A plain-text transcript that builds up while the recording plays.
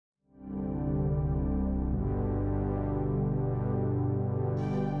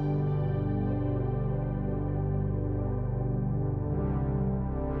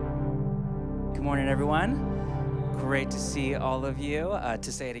morning, everyone. Great to see all of you. To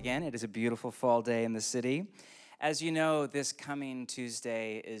say it again, it is a beautiful fall day in the city. As you know, this coming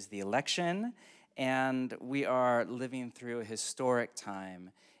Tuesday is the election, and we are living through a historic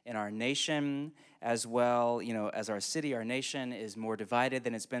time in our nation as well. As our city, our nation is more divided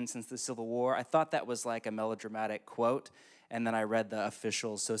than it's been since the Civil War. I thought that was like a melodramatic quote, and then I read the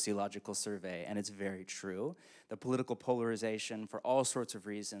official sociological survey, and it's very true. The political polarization, for all sorts of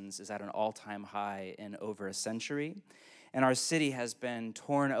reasons, is at an all-time high in over a century. And our city has been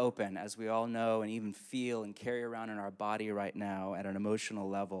torn open, as we all know and even feel and carry around in our body right now at an emotional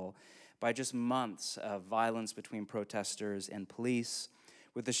level, by just months of violence between protesters and police.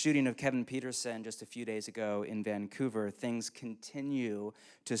 With the shooting of Kevin Peterson just a few days ago in Vancouver, things continue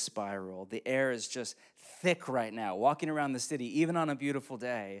to spiral. The air is just thick right now. Walking around the city, even on a beautiful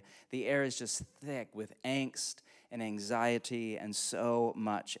day, the air is just thick with angst and anxiety and so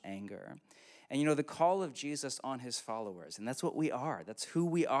much anger. And the call of Jesus on his followers, and that's what we are. That's who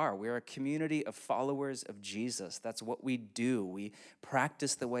we are. We're a community of followers of Jesus. That's what we do. We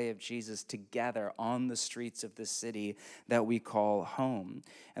practice the way of Jesus together on the streets of the city that we call home.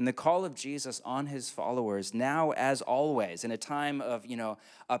 And the call of Jesus on his followers, now as always, in a time of,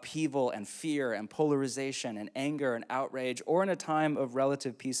 upheaval and fear and polarization and anger and outrage, or in a time of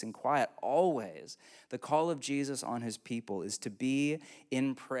relative peace and quiet, always, the call of Jesus on his people is to be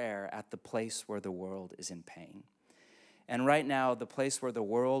in prayer at the place where the world is in pain. And right now, the place where the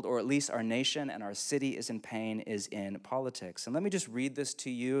world, or at least our nation and our city, is in pain is in politics. And let me just read this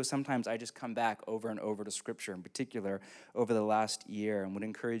to you. Sometimes I just come back over and over to Scripture, in particular over the last year, and would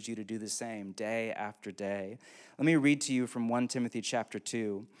encourage you to do the same day after day. Let me read to you from 1 Timothy chapter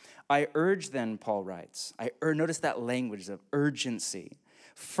 2. I urge then, Paul writes, notice that language of urgency.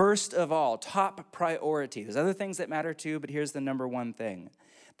 First of all, top priority. There's other things that matter too, but here's the number one thing.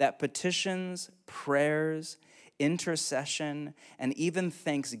 That petitions, prayers, intercession, and even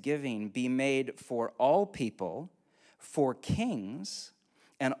thanksgiving be made for all people, for kings,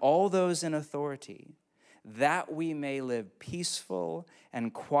 and all those in authority, that we may live peaceful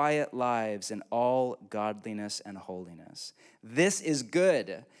and quiet lives in all godliness and holiness. This is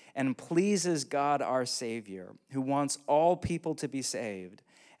good and pleases God our Savior, who wants all people to be saved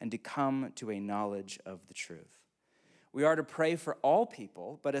and to come to a knowledge of the truth. We are to pray for all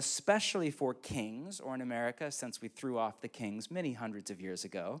people, but especially for kings, or in America, since we threw off the kings many hundreds of years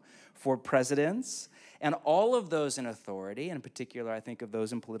ago, for presidents, and all of those in authority, in particular, I think of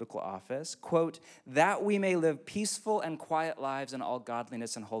those in political office, quote, that we may live peaceful and quiet lives in all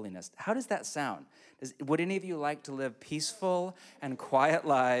godliness and holiness. How does that sound? Would any of you like to live peaceful and quiet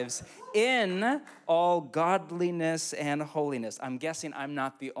lives in all godliness and holiness? I'm guessing I'm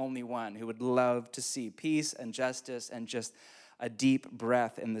not the only one who would love to see peace and justice and just a deep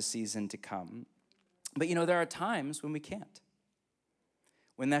breath in the season to come. But there are times when we can't,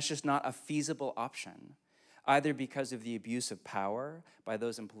 when that's just not a feasible option, either because of the abuse of power by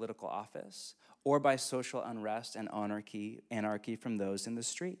those in political office or by social unrest and anarchy from those in the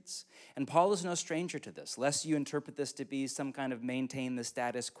streets. And Paul is no stranger to this, lest you interpret this to be some kind of maintain the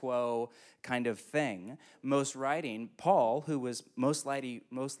status quo kind of thing. Paul, who was most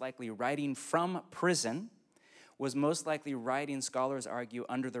likely writing from prison, was most likely writing, scholars argue,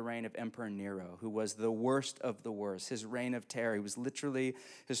 under the reign of Emperor Nero, who was the worst of the worst. His reign of terror, he was literally,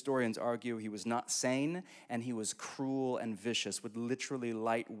 historians argue, he was not sane, and he was cruel and vicious, would literally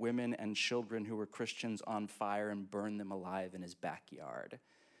light women and children who were Christians on fire and burn them alive in his backyard.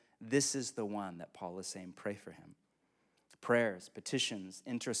 This is the one that Paul is saying, pray for him. Prayers, petitions,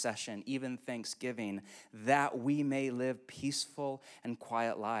 intercession, even thanksgiving, that we may live peaceful and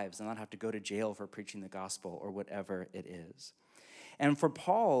quiet lives and not have to go to jail for preaching the gospel or whatever it is. And for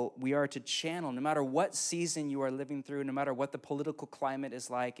Paul, we are to channel, no matter what season you are living through, no matter what the political climate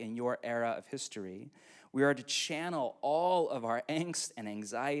is like in your era of history, we are to channel all of our angst and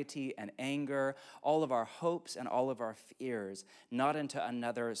anxiety and anger, all of our hopes and all of our fears, not into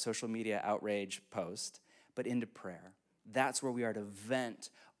another social media outrage post, but into prayer. That's where we are to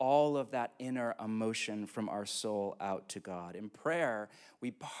vent all of that inner emotion from our soul out to God. In prayer,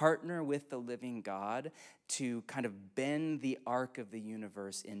 we partner with the living God to kind of bend the arc of the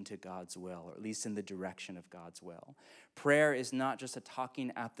universe into God's will, or at least in the direction of God's will. Prayer is not just a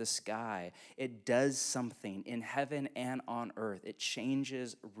talking at the sky. It does something in heaven and on earth. It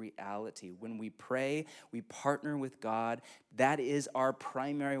changes reality. When we pray, we partner with God. That is our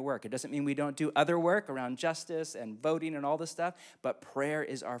primary work. It doesn't mean we don't do other work around justice and voting and all this stuff, but prayer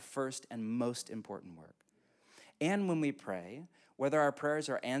is our first and most important work. And when we pray, whether our prayers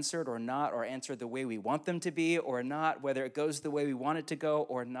are answered or not, or answered the way we want them to be or not, whether it goes the way we want it to go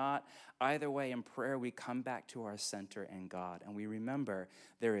or not, either way, in prayer, we come back to our center in God, and we remember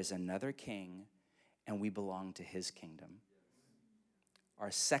there is another king, and we belong to his kingdom. Our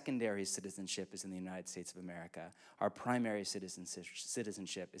secondary citizenship is in the United States of America. Our primary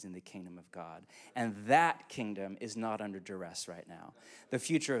citizenship is in the kingdom of God. And that kingdom is not under duress right now. The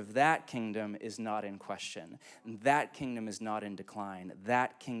future of that kingdom is not in question. That kingdom is not in decline.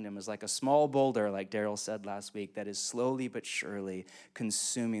 That kingdom is like a small boulder, like Daryl said last week, that is slowly but surely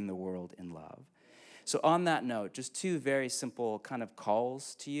consuming the world in love. So on that note, just two very simple kind of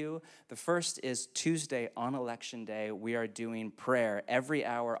calls to you. The first is Tuesday on Election Day, we are doing prayer every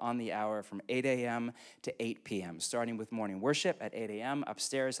hour on the hour from 8 a.m. to 8 p.m., starting with morning worship at 8 a.m.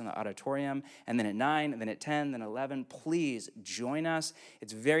 upstairs in the auditorium, and then at 9, and then at 10, then 11. Please join us.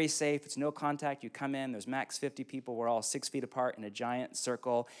 It's very safe. It's no contact. You come in. There's max 50 people. We're all 6 feet apart in a giant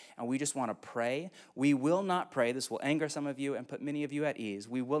circle, and we just want to pray. We will not pray. This will anger some of you and put many of you at ease.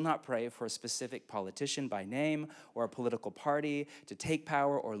 We will not pray for a specific politician by name or a political party to take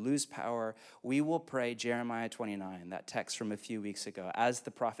power or lose power. We will pray Jeremiah 29, that text from a few weeks ago, as the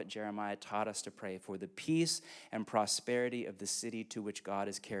prophet Jeremiah taught us to pray for the peace and prosperity of the city to which God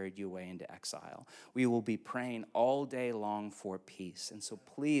has carried you away into exile. We will be praying all day long for peace. And so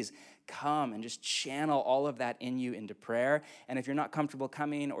please come and just channel all of that in you into prayer. And if you're not comfortable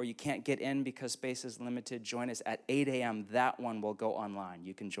coming or you can't get in because space is limited, join us at 8 a.m. That one will go online.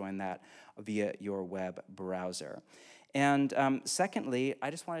 You can join that via your web browser. And secondly,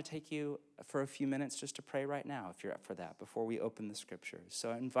 I just want to take you for a few minutes just to pray right now, if you're up for that, before we open the scriptures. So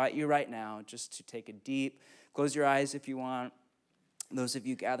I invite you right now just to take a deep, close your eyes if you want. Those of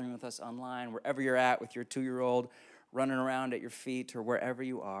you gathering with us online, wherever you're at with your 2-year-old, running around at your feet or wherever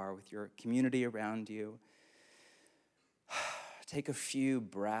you are with your community around you. Take a few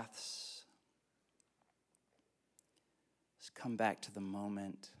breaths. Just come back to the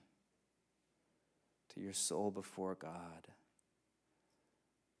moment, to your soul before God.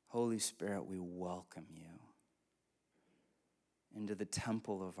 Holy Spirit, we welcome you into the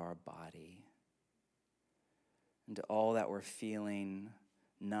temple of our body, into all that we're feeling,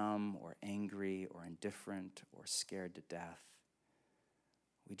 numb or angry or indifferent or scared to death.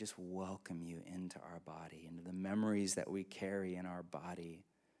 We just welcome you into our body, into the memories that we carry in our body,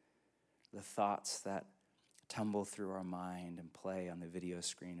 the thoughts that tumble through our mind and play on the video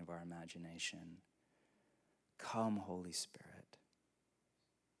screen of our imagination. Come, Holy Spirit.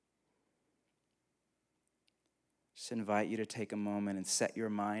 Just invite you to take a moment and set your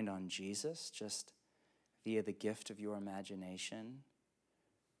mind on Jesus, just via the gift of your imagination.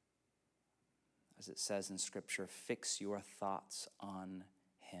 As it says in Scripture, fix your thoughts on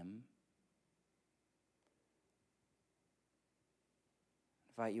him.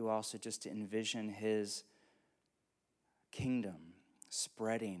 I invite you also just to envision his kingdom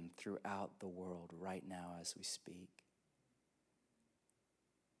spreading throughout the world right now as we speak.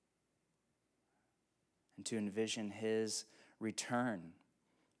 And to envision his return,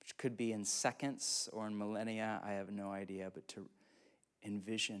 which could be in seconds or in millennia, I have no idea, but to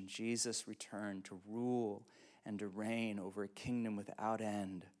envision Jesus' return to rule and to reign over a kingdom without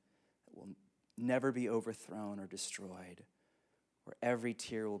end that will never be overthrown or destroyed, where every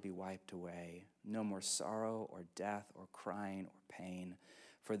tear will be wiped away, no more sorrow or death or crying or pain,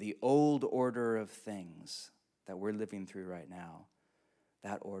 for the old order of things that we're living through right now,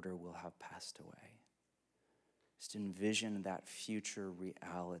 that order will have passed away. Just envision that future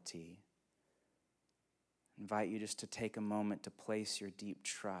reality. Invite you just to take a moment to place your deep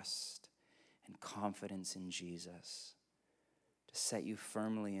trust and confidence in Jesus, to set you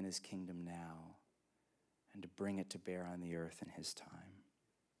firmly in his kingdom now, and to bring it to bear on the earth in his time.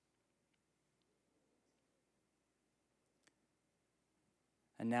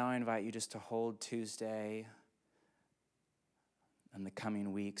 And now I invite you just to hold Tuesday and the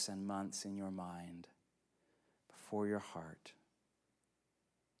coming weeks and months in your mind, before your heart.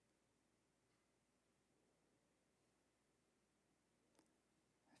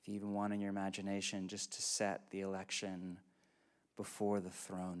 If you even want in your imagination, just to set the election before the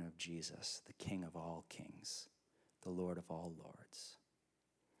throne of Jesus, the King of all kings, the Lord of all lords,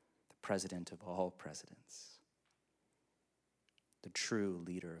 the President of all presidents, the true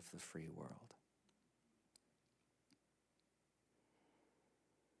leader of the free world.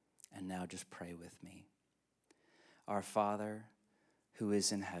 And now just pray with me. Our Father, who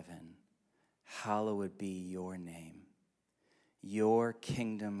is in heaven, hallowed be your name. Your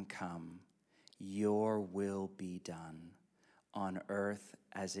kingdom come, your will be done, on earth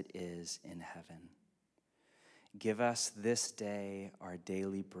as it is in heaven. Give us this day our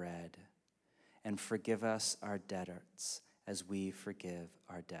daily bread, and forgive us our debts as we forgive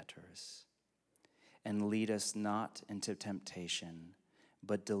our debtors. And lead us not into temptation,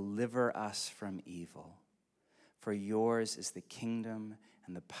 but deliver us from evil. For yours is the kingdom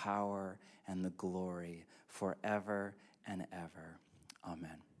and the power and the glory forever and ever.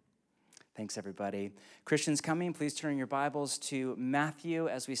 Amen. Thanks, everybody. Christians coming, please turn your Bibles to Matthew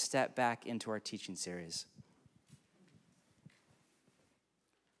as we step back into our teaching series.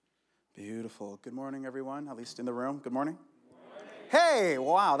 Beautiful. Good morning, everyone, at least in the room. Good morning. Hey,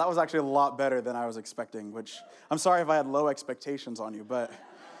 wow, that was actually a lot better than I was expecting, which I'm sorry if I had low expectations on you, but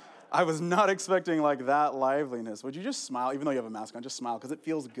I was not expecting like that liveliness. Would you just smile, even though you have a mask on, just smile, because it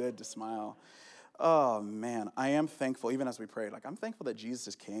feels good to smile. Oh, man, I am thankful, even as we prayed, I'm thankful that Jesus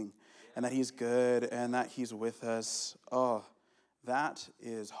is King and that he's good and that he's with us. Oh, that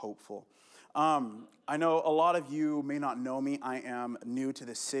is hopeful. I know a lot of you may not know me. I am new to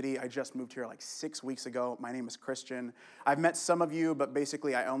this city. I just moved here 6 weeks ago. My name is Christian. I've met some of you, but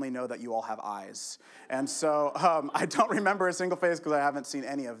basically I only know that you all have eyes. And so I don't remember a single face because I haven't seen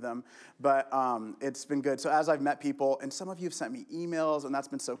any of them, but it's been good. So as I've met people, and some of you have sent me emails, and that's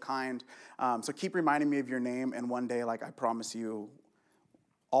been so kind. So keep reminding me of your name, and one day, I promise you,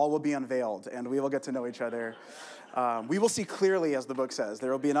 all will be unveiled, and we will get to know each other. We will see clearly, as the book says.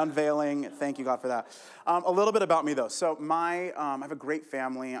 There will be an unveiling. Thank you, God, for that. A little bit about me, though. So I have a great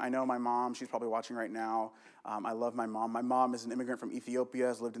family. I know my mom. She's probably watching right now. I love my mom. My mom is an immigrant from Ethiopia,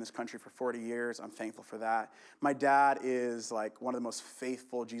 has lived in this country for 40 years. I'm thankful for that. My dad is one of the most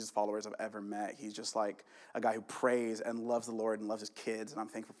faithful Jesus followers I've ever met. He's just a guy who prays and loves the Lord and loves his kids, and I'm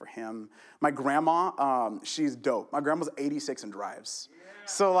thankful for him. My grandma, she's dope. My grandma's 86 and drives.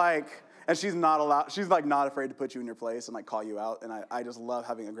 So and she's not afraid to put you in your place and call you out. And I just love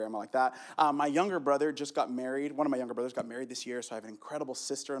having a grandma like that. My younger brother just got married. One of my younger brothers got married this year. So I have an incredible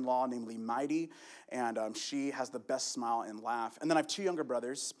sister-in-law named Lee Mighty. And she has the best smile and laugh. And then I have two younger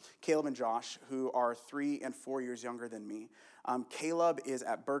brothers, Caleb and Josh, who are 3 and 4 years younger than me. Caleb is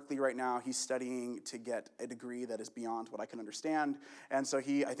at Berkeley right now. He's studying to get a degree that is beyond what I can understand. And so I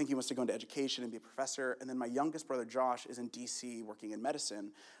think he wants to go into education and be a professor. And then my youngest brother, Josh, is in D.C. working in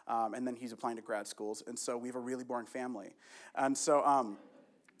medicine. And then he's applying to grad schools. And so we have a really boring family. And so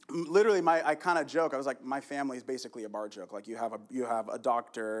literally, I kind of joke. I was like, my family is basically a bar joke. You have a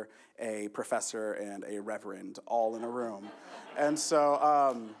doctor, a professor, and a reverend all in a room. And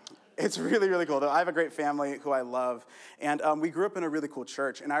so it's really, really cool. I have a great family who I love, and we grew up in a really cool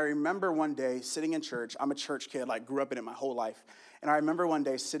church. And I remember one day sitting in church. I'm a church kid, grew up in it my whole life. And I remember one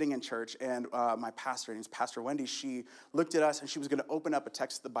day sitting in church, and my pastor, her name's Pastor Wendy, she looked at us, and she was going to open up a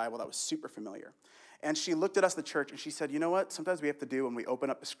text of the Bible that was super familiar. And she looked at us, the church, and she said, you know what? Sometimes we have to do when we open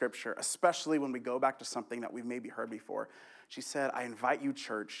up the scripture, especially when we go back to something that we've maybe heard before. She said, I invite you,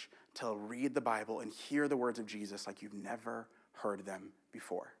 church, to read the Bible and hear the words of Jesus like you've never heard them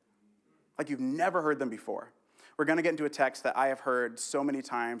before. Like you've never heard them before. We're going to get into a text that I have heard so many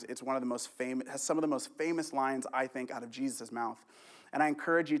times. It's one of the most famous, has some of the most famous lines, I think, out of Jesus' mouth. And I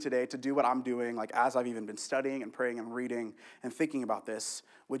encourage you today to do what I'm doing, as I've even been studying and praying and reading and thinking about this.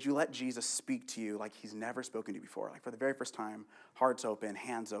 Would you let Jesus speak to you like he's never spoken to you before? For the very first time, hearts open,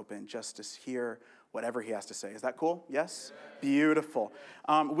 hands open, just to hear whatever he has to say. Is that cool? Yes? Yeah. Beautiful.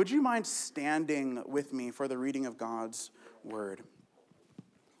 Would you mind standing with me for the reading of God's word?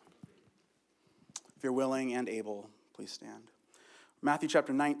 If you're willing and able, please stand. Matthew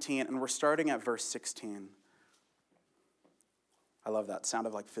chapter 19, and we're starting at verse 16. I love that sound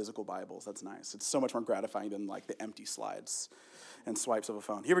of physical Bibles. That's nice. It's so much more gratifying than the empty slides and swipes of a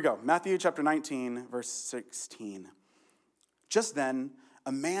phone. Here we go. Matthew chapter 19, verse 16. Just then,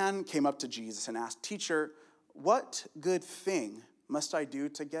 a man came up to Jesus and asked, Teacher, what good thing must I do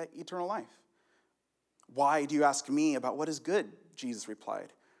to get eternal life? Why do you ask me about what is good? Jesus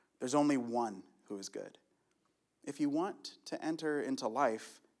replied. There's only one who is good. If you want to enter into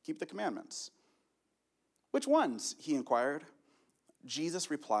life, keep the commandments. Which ones? He inquired. Jesus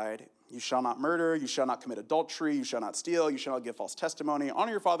replied, you shall not murder, you shall not commit adultery, you shall not steal, you shall not give false testimony,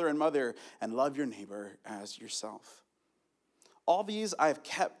 honor your father and mother, and love your neighbor as yourself. All these I have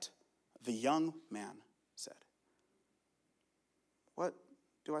kept, the young man said. What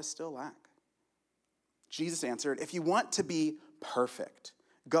do I still lack? Jesus answered, if you want to be perfect,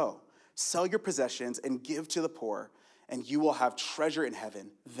 go, sell your possessions and give to the poor, and you will have treasure in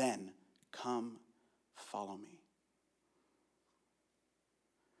heaven. Then come, follow me.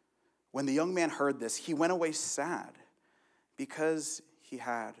 When the young man heard this, he went away sad because he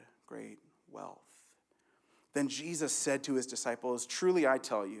had great wealth. Then Jesus said to his disciples, truly I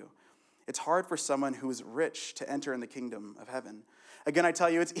tell you, It's hard for someone who is rich to enter in the kingdom of heaven. Again, I tell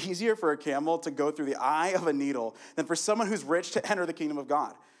you, it's easier for a camel to go through the eye of a needle than for someone who's rich to enter the kingdom of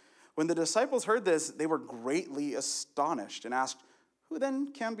God. When the disciples heard this, they were greatly astonished and asked, who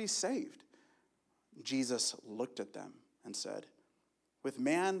then can be saved? Jesus looked at them and said, with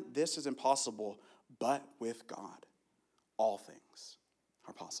man, this is impossible, but with God, all things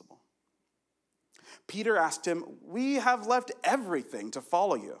are possible. Peter asked him, we have left everything to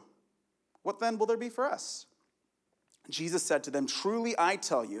follow you. What then will there be for us? Jesus said to them, truly I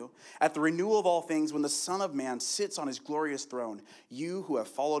tell you, at the renewal of all things, when the Son of Man sits on his glorious throne, you who have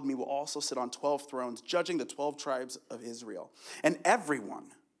followed me will also sit on 12 thrones, judging the 12 tribes of Israel. And everyone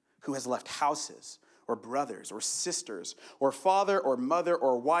who has left houses or brothers or sisters or father or mother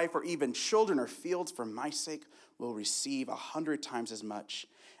or wife or even children or fields for my sake will receive 100 times as much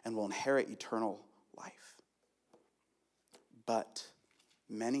and will inherit eternal life. But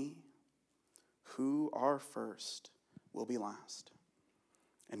many who are first will be last,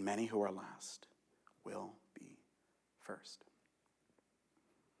 and many who are last will be first.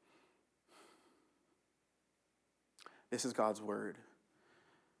 This is God's word.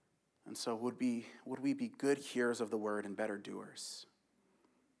 And so would we be good hearers of the word and better doers?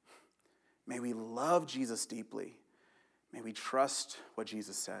 May we love Jesus deeply. May we trust what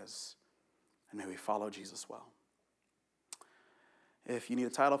Jesus says. And may we follow Jesus well. If you need a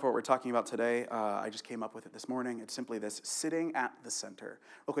title for what we're talking about today, I just came up with it this morning. It's simply this, sitting at the center.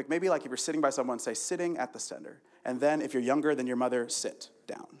 Real quick, maybe like if you're sitting by someone, say sitting at the center. And then if you're younger than your mother, sit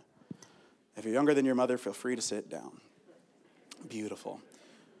down. If you're younger than your mother, feel free to sit down. Beautiful.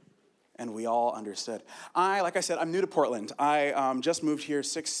 And we all understood. Like I said, I'm new to Portland. I just moved here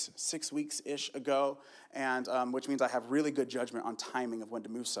six weeks-ish ago, and which means I have really good judgment on timing of when to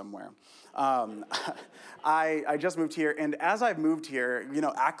move somewhere. I just moved here, and as I've moved here,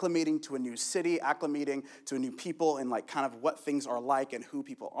 acclimating to a new city, acclimating to a new people, and like kind of what things are like and who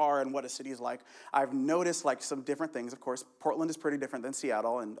people are and what a city is like, I've noticed like some different things. Of course, Portland is pretty different than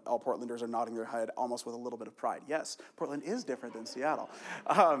Seattle, and all Portlanders are nodding their head almost with a little bit of pride. Yes, Portland is different than Seattle.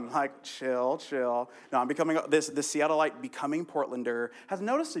 Chill. No, I'm becoming this Seattleite becoming Portlander has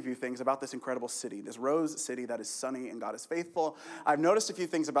noticed a few things about this incredible city, this rose city that is sunny and God is faithful. I've noticed a few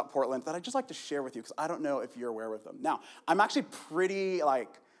things about Portland that I'd just like to share with you because I don't know if you're aware of them. Now, I'm actually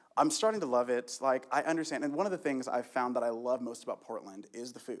I'm starting to love it. I understand. And one of the things I've found that I love most about Portland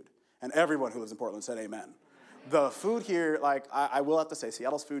is the food. And everyone who lives in Portland said amen. The food here, I will have to say,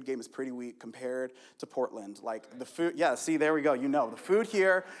 Seattle's food game is pretty weak compared to Portland. The food, yeah, see, there we go. The food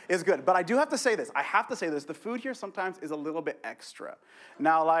here is good. But I do have to say this. The food here sometimes is a little bit extra.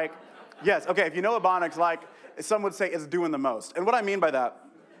 Now, yes, okay, if you know Ebonics, some would say it's doing the most. And what I mean by that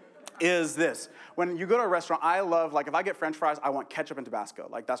is this. When you go to a restaurant, I love, if I get French fries, I want ketchup and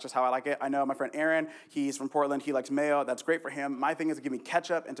Tabasco. That's just how I like it. I know my friend Aaron, he's from Portland. He likes mayo. That's great for him. My thing is to give me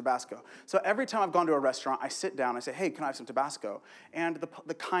ketchup and Tabasco. So every time I've gone to a restaurant, I sit down, I say, hey, can I have some Tabasco? And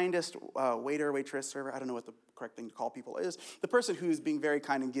the kindest waiter, waitress, server, I don't know what the correct thing to call people is, the person who's being very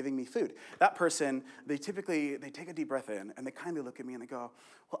kind and giving me food. That person, they take a deep breath in, and they kindly look at me and they go,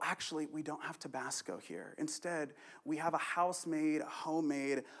 well, actually, we don't have Tabasco here. Instead, we have a house-made,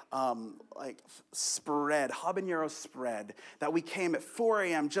 homemade, spread, habanero spread that we came at 4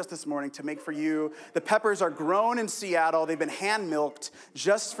 a.m. just this morning to make for you. The peppers are grown in Seattle. They've been hand-milked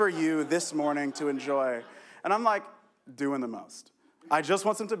just for you this morning to enjoy. And I'm doing the most. I just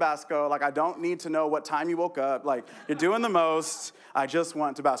want some Tabasco. I don't need to know what time you woke up. You're doing the most. I just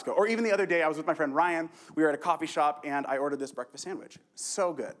want Tabasco. Or even the other day, I was with my friend Ryan. We were at a coffee shop, and I ordered this breakfast sandwich.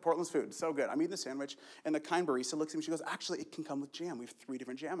 So good. Portland's food, so good. I'm eating the sandwich, and the kind barista looks at me. She goes, actually, it can come with jam. We have 3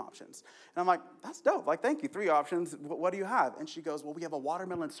 different jam options. And I'm like, that's dope. Thank you. 3 options. What do you have? And she goes, well, we have a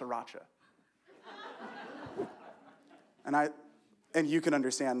watermelon sriracha. And you can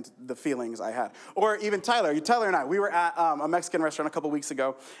understand the feelings I had. Or even Tyler and I, we were at a Mexican restaurant a couple weeks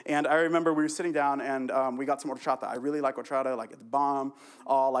ago, and I remember we were sitting down, and we got some horchata. I really like horchata, it's bomb.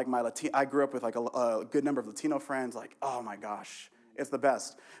 I grew up with a good number of Latino friends, oh my gosh, it's the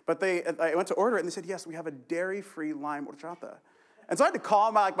best. But I went to order it, and they said, yes, we have a dairy-free lime horchata. And so I had to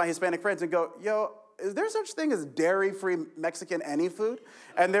call my Hispanic friends and go, yo, is there such thing as dairy-free Mexican any food?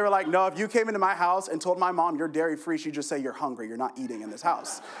 And they were like, no, if you came into my house and told my mom you're dairy-free, she'd just say you're hungry, you're not eating in this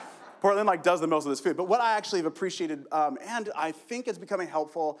house. Portland does the most of this food. But what I actually have appreciated, and I think it's becoming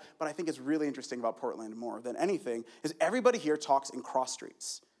helpful, but I think it's really interesting about Portland more than anything, is everybody here talks in cross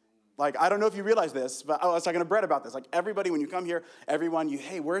streets. Like, I don't know if you realize this, but I was talking to Brett about this. Like, everybody, when you come here, everyone,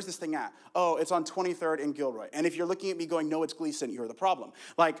 hey, where's this thing at? Oh, it's on 23rd in Gilroy. And if you're looking at me going, no, it's Gleason, you're the problem.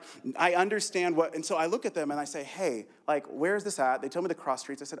 Like, I understand and so I look at them and I say, hey, like, where's this at? They tell me the cross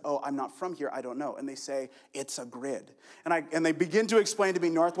streets. I said, oh, I'm not from here, I don't know. And they say, it's a grid. And they begin to explain to me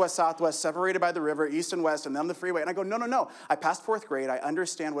northwest, southwest, separated by the river, east and west, and then the freeway. And I go, no. I passed 4th grade. I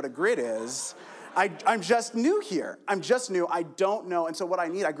understand what a grid is. I'm just new here. I'm just new. I don't know. And so what I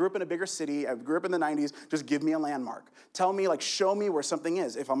need, I grew up in a bigger city. I grew up in the 90s. Just give me a landmark. Tell me, show me where something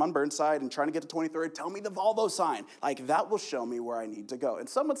is. If I'm on Burnside and trying to get to 23rd, tell me the Volvo sign. That will show me where I need to go. And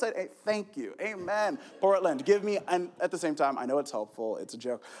someone said, hey, thank you. Amen. Portland, give me, and at the same time, I know it's helpful. It's a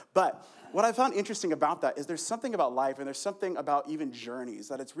joke. But what I found interesting about that is there's something about life and there's something about even journeys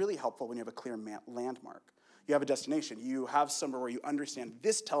that it's really helpful when you have a clear landmark. You have a destination. You have somewhere where you understand,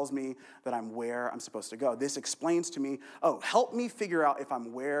 this tells me that I'm where I'm supposed to go. This explains to me, help me figure out if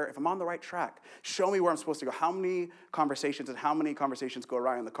I'm on the right track. Show me where I'm supposed to go. How many conversations go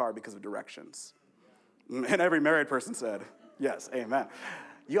awry in the car because of directions? And every married person said, yes, amen.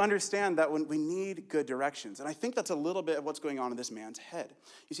 You understand that when we need good directions. And I think that's a little bit of what's going on in this man's head.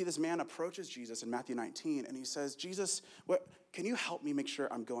 You see, this man approaches Jesus in Matthew 19, and he says, Jesus, can you help me make sure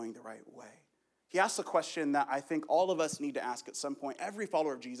I'm going the right way? He asks a question that I think all of us need to ask at some point. Every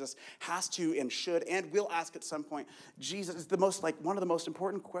follower of Jesus has to and should and will ask at some point. Jesus is one of the most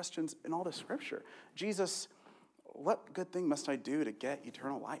important questions in all the scripture. Jesus, what good thing must I do to get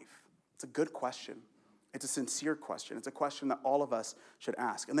eternal life? It's a good question. It's a sincere question. It's a question that all of us should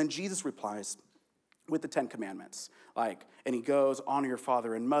ask. And then Jesus replies with the 10 Commandments. And he goes, honor your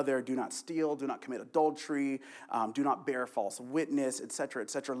father and mother, do not steal, do not commit adultery, do not bear false witness,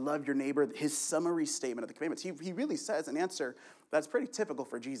 etc., love your neighbor. His summary statement of the commandments. He really says an answer that's pretty typical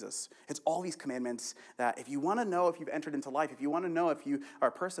for Jesus. It's all these commandments that if you want to know if you've entered into life, if you want to know if you are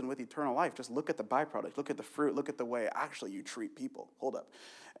a person with eternal life, just look at the byproduct, look at the fruit, look at the way actually you treat people. Hold up.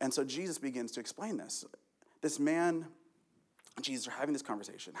 And so Jesus begins to explain this. This man and Jesus are having this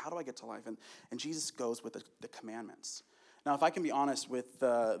conversation. How do I get to life? And Jesus goes with the commandments. Now, if I can be honest with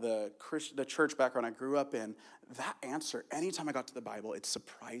the church background I grew up in, that answer, anytime I got to the Bible, it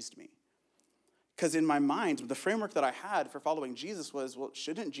surprised me. Because in my mind, the framework that I had for following Jesus was, well,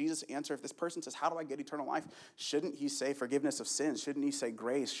 shouldn't Jesus answer if this person says, how do I get eternal life? Shouldn't he say forgiveness of sins? Shouldn't he say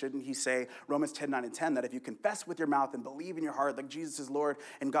grace? Shouldn't he say Romans 10:9-10, that if you confess with your mouth and believe in your heart that Jesus is Lord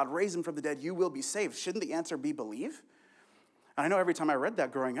and God raised him from the dead, you will be saved? Shouldn't the answer be believe? And I know every time I read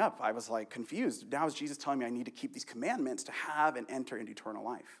that growing up, I was confused. Now is Jesus telling me I need to keep these commandments to have and enter into eternal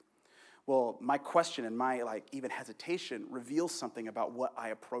life? Well, my question and my even hesitation reveals something about what I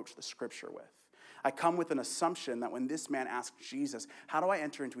approach the scripture with. I come with an assumption that when this man asks Jesus, how do I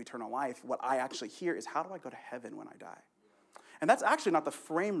enter into eternal life? What I actually hear is, how do I go to heaven when I die? And that's actually not the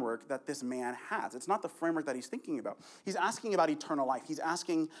framework that this man has. It's not the framework that he's thinking about. He's asking about eternal life. He's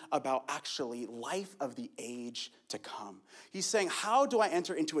asking about actually life of the age to come. He's saying, how do I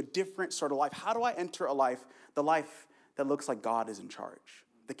enter into a different sort of life? How do I enter the life that looks like God is in charge?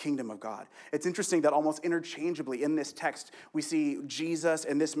 The kingdom of God. It's interesting that almost interchangeably in this text, we see Jesus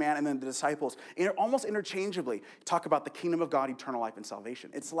and this man and then the disciples almost interchangeably talk about the kingdom of God, eternal life, and salvation.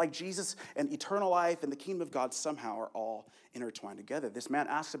 It's like Jesus and eternal life and the kingdom of God somehow are all intertwined together. This man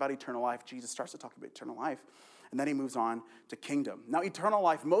asks about eternal life. Jesus starts to talk about eternal life, and then he moves on to kingdom. Now, eternal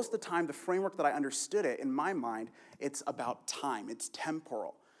life, most of the time, the framework that I understood it, in my mind, it's about time. It's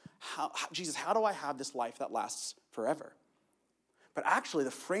temporal. Jesus, how do I have this life that lasts forever? But actually,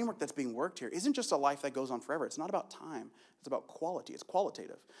 the framework that's being worked here isn't just a life that goes on forever. It's not about time. It's about quality. It's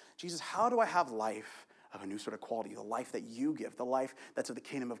qualitative. Jesus, how do I have life of a new sort of quality? The life that you give, the life that's of the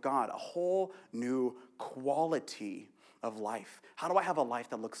kingdom of God, a whole new quality of life. How do I have a life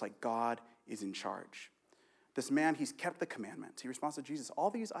that looks like God is in charge? This man, he's kept the commandments. He responds to Jesus, all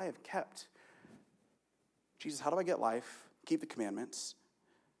these I have kept. Jesus, how do I get life? Keep the commandments.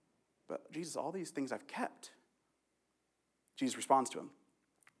 But Jesus, all these things I've kept. Jesus responds to him.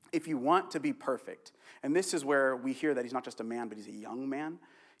 If you want to be perfect, and this is where we hear that he's not just a man, but he's a young man.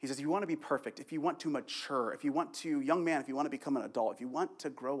 He says, if you want to be perfect, if you want to mature, if you want to become an adult, if you want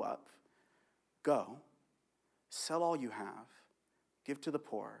to grow up, go, sell all you have, give to the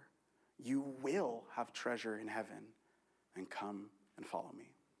poor. You will have treasure in heaven, and come and follow me.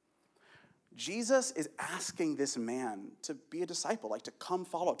 Jesus is asking this man to be a disciple, to come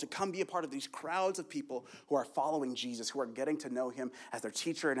follow, to come be a part of these crowds of people who are following Jesus, who are getting to know him as their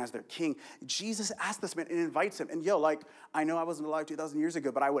teacher and as their king. Jesus asks this man and invites him. And I know I wasn't alive 2,000 years ago,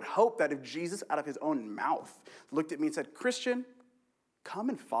 but I would hope that if Jesus out of his own mouth looked at me and said, Christian, come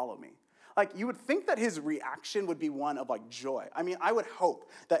and follow me. Like, you would think that his reaction would be one of, like, joy. I mean, I would hope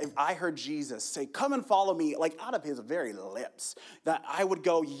that if I heard Jesus say, come and follow me, like, out of his very lips, that I would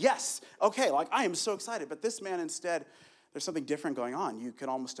go, yes, okay, like, I am so excited. But this man instead, there's something different going on. You can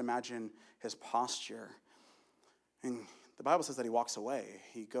almost imagine his posture. And the Bible says that he walks away.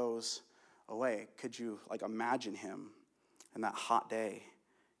 He goes away. Could you, like, imagine him in that hot day,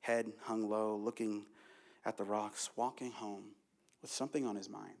 head hung low, looking at the rocks, walking home with something on his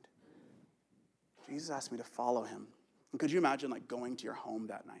mind? Jesus asked me to follow him. And could you imagine, like, going to your home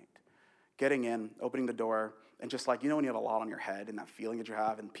that night, getting in, opening the door, and just like, you know when you have a lot on your head and that feeling that you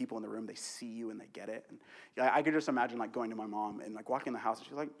have, and people in the room, they see you and they get it. And I could just imagine, like, going to my mom and, like, walking in the house, and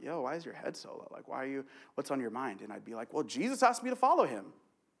she's like, yo, why is your head so low? Like, what's on your mind? And I'd be like, well, Jesus asked me to follow him.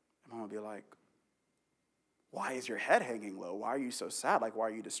 And mom would be like, why is your head hanging low? Why are you so sad? Like, why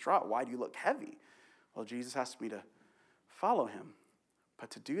are you distraught? Why do you look heavy? Well, Jesus asked me to follow him. But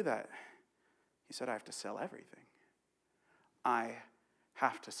to do that, he said, I have to sell everything. I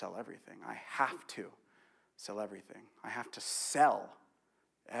have to sell everything. I have to sell everything. I have to sell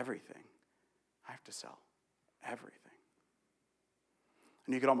everything. I have to sell everything.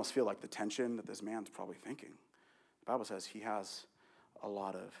 And you could almost feel like the tension that this man's probably thinking. The Bible says he has a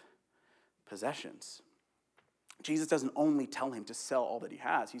lot of possessions. Jesus doesn't only tell him to sell all that he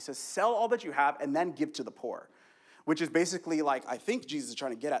has. He says, sell all that you have and then give to the poor. Which is basically like, I think Jesus is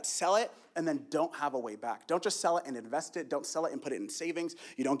trying to get at, sell it and then don't have a way back. Don't just sell it and invest it. Don't sell it and put it in savings.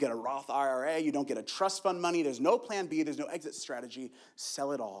 You don't get a Roth IRA. You don't get a trust fund money. There's no plan B. There's no exit strategy.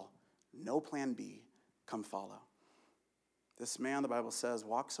 Sell it all. No plan B. Come follow. This man, the Bible says,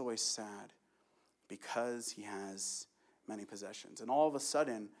 walks away sad because he has many possessions. And all of a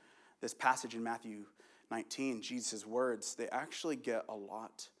sudden, this passage in Matthew 19, Jesus' words, they actually get a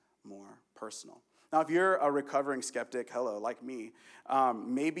lot more personal. Now, if you're a recovering skeptic, hello, like me,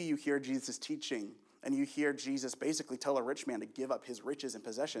 maybe you hear Jesus' teaching and you hear Jesus basically tell a rich man to give up his riches and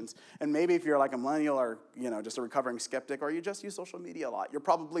possessions. And maybe if you're like a millennial or, just a recovering skeptic, or you just use social media a lot, you're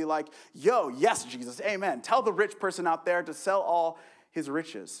probably like, yo, yes, Jesus, amen. Tell the rich person out there to sell all his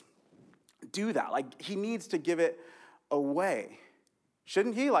riches. Do that. Like, he needs to give it away.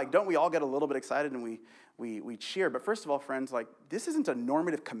 Shouldn't he? Like, don't we all get a little bit excited and we cheer? But first of all, friends, like, this isn't a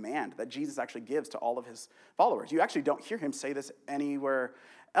normative command that Jesus actually gives to all of his followers. You actually don't hear him say this anywhere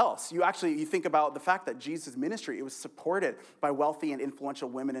else. You think about the fact that Jesus' ministry, it was supported by wealthy and influential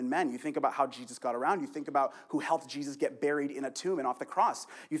women and men. You think about how Jesus got around. You think about who helped Jesus get buried in a tomb and off the cross.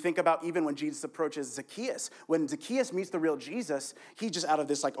 You think about even when Jesus approaches Zacchaeus. When Zacchaeus meets the real Jesus, he just, out of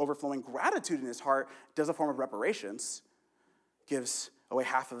this like overflowing gratitude in his heart, does a form of reparations, gives away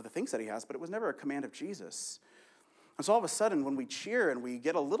half of the things that he has, but it was never a command of Jesus. And so all of a sudden, when we cheer and we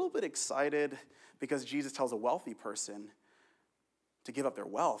get a little bit excited because Jesus tells a wealthy person to give up their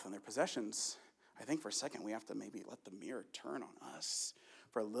wealth and their possessions, I think for a second we have to maybe let the mirror turn on us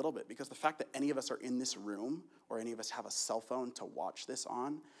for a little bit, because the fact that any of us are in this room or any of us have a cell phone to watch this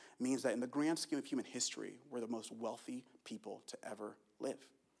on means that in the grand scheme of human history, we're the most wealthy people to ever live.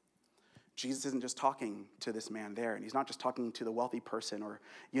 Jesus isn't just talking to this man there, and he's not just talking to the wealthy person or,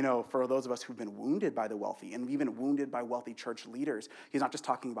 for those of us who've been wounded by the wealthy and even wounded by wealthy church leaders. He's not just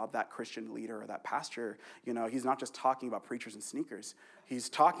talking about that Christian leader or that pastor. He's not just talking about preachers and sneakers. He's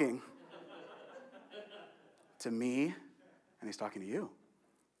talking to me, and he's talking to you.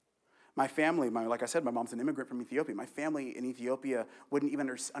 My family, like I said, my mom's an immigrant from Ethiopia. My family in Ethiopia wouldn't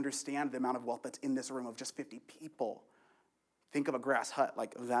even understand the amount of wealth that's in this room of just 50 people. Think of a grass hut,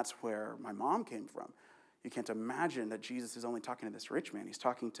 like that's where my mom came from. You can't imagine that Jesus is only talking to this rich man. He's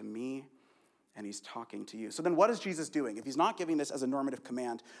talking to me, and he's talking to you. So then what is Jesus doing? If he's not giving this as a normative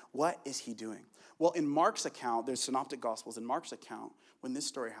command, what is he doing? Well, in Mark's account, there's synoptic gospels. In Mark's account, when this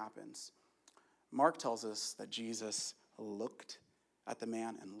story happens, Mark tells us that Jesus looked at the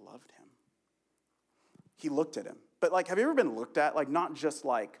man and loved him. He looked at him. But have you ever been looked at? Not just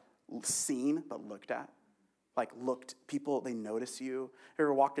seen, but looked at? People, they notice you. Have you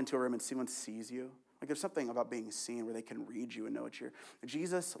ever walked into a room and someone sees you? There's something about being seen where they can read you and know what you're.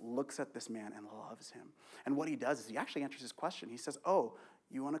 Jesus looks at this man and loves him. And what he does is he actually answers his question. He says, oh,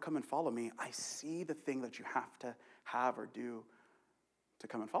 you want to come and follow me? I see the thing that you have to have or do to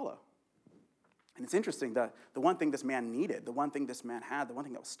come and follow. And it's interesting that the one thing this man needed, the one thing this man had, the one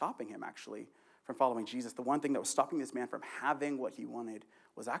thing that was stopping him actually from following Jesus, the one thing that was stopping this man from having what he wanted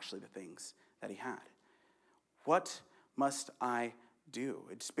was actually the things that he had. What must I do?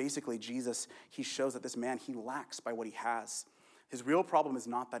 It's basically Jesus, he shows that this man, he lacks by what he has. His real problem is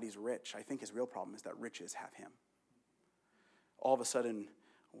not that he's rich. I think his real problem is that riches have him. All of a sudden,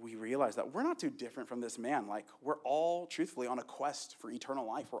 we realize that we're not too different from this man. Like, we're all, truthfully, on a quest for eternal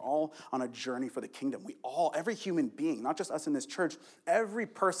life. We're all on a journey for the kingdom. Every human being, not just us in this church, every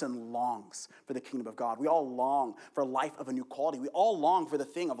person longs for the kingdom of God. We all long for a life of a new quality. We all long for the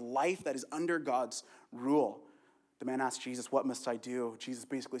thing of life that is under God's rule. The man asked Jesus, what must I do? Jesus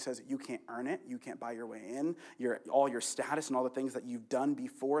basically says, you can't earn it. You can't buy your way in. All your status and all the things that you've done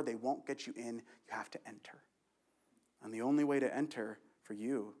before, they won't get you in. You have to enter. And the only way to enter for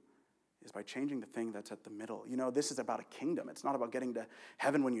you is by changing the thing that's at the middle. This is about a kingdom. It's not about getting to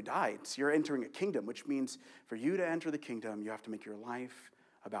heaven when you die. You're entering a kingdom, which means for you to enter the kingdom, you have to make your life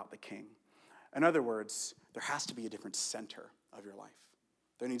about the king. In other words, there has to be a different center of your life.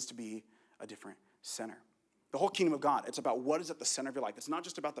 There needs to be a different center. The whole kingdom of God, it's about what is at the center of your life. It's not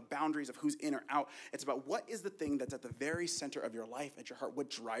just about the boundaries of who's in or out. It's about what is the thing that's at the very center of your life, at your heart. What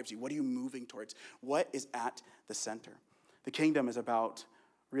drives you? What are you moving towards? What is at the center? The kingdom is about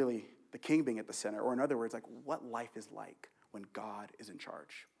really the king being at the center, or in other words, like what life is like when God is in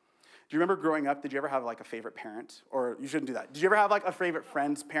charge. Do you remember growing up, did you ever have like a favorite parent? Or you shouldn't do that. Did you ever have like a favorite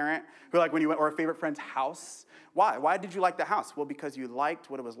friend's parent who like when you went, or a favorite friend's house? Why? Why did you like the house? Well, because you liked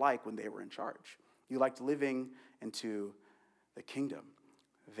what it was like when they were in charge. You liked living into the kingdom,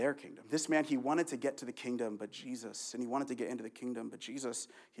 their kingdom. This man, he wanted to get to the kingdom, but Jesus, and he wanted to get into the kingdom, but Jesus,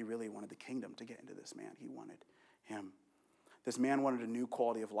 he really wanted the kingdom to get into this man. He wanted him. This man wanted a new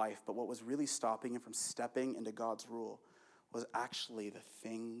quality of life, but what was really stopping him from stepping into God's rule was actually the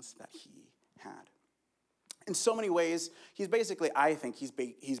things that he had. In so many ways, he's basically, I think, he's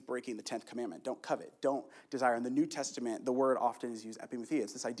breaking the 10th commandment. Don't covet, don't desire. In the New Testament, the word often is used, epimethea.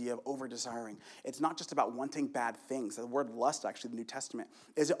 It's this idea of over-desiring. It's not just about wanting bad things. The word lust, actually, in the New Testament,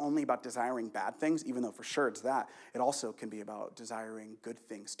 isn't only about desiring bad things, even though for sure it's that. It also can be about desiring good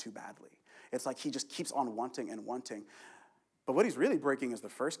things too badly. It's like he just keeps on wanting and wanting. But what he's really breaking is the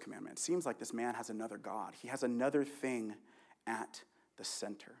first commandment. It seems like this man has another God. He has another thing at the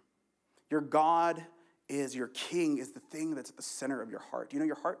center. Your God is, your king is the thing that's at the center of your heart.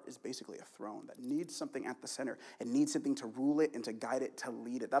 Your heart is basically a throne that needs something at the center. It needs something to rule it and to guide it, to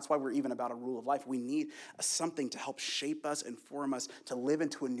lead it. That's why we're even about a rule of life. We need something to help shape us and form us to live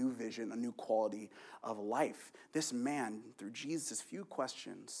into a new vision, a new quality of life. This man, through Jesus' few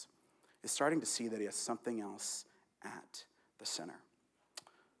questions, is starting to see that he has something else at the center.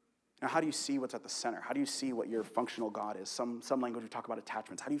 Now, how do you see what's at the center? How do you see what your functional God is? Some language we talk about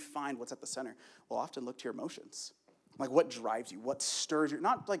attachments. How do you find what's at the center? Well, often look to your emotions. Like what drives you? What stirs you?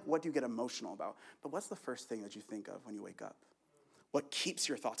 Not like what do you get emotional about, but what's the first thing that you think of when you wake up? What keeps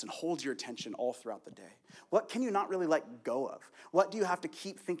your thoughts and holds your attention all throughout the day? What can you not really let go of? What do you have to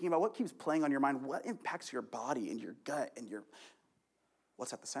keep thinking about? What keeps playing on your mind? What impacts your body and your gut and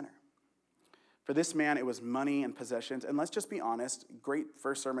what's at the center? For this man, it was money and possessions. And let's just be honest, great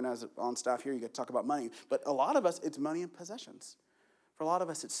first sermon as on staff here, you get to talk about money. But a lot of us, it's money and possessions. For a lot of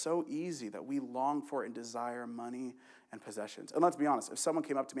us, it's so easy that we long for and desire money and possessions. And let's be honest, if someone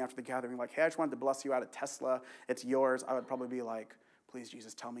came up to me after the gathering like, hey, I just wanted to bless you out of Tesla, it's yours, I would probably be like, please,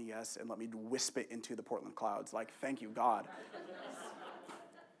 Jesus, tell me yes, and let me wisp it into the Portland clouds. Like, thank you, God.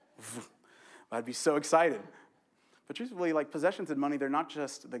 I'd be so excited. But truthfully, like possessions and money, they're not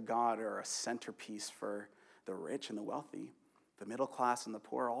just the God or a centerpiece for the rich and the wealthy. The middle class and the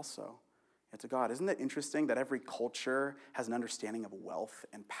poor also. It's a God. Isn't it interesting that every culture has an understanding of wealth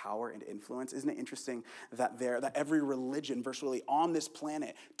and power and influence? Isn't it interesting that every religion virtually on this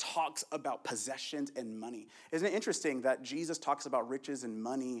planet talks about possessions and money? Isn't it interesting that Jesus talks about riches and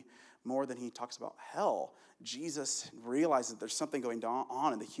money more than he talks about hell? Jesus realizes that there's something going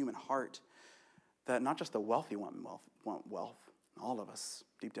on in the human heart, that not just the wealthy want wealth. All of us,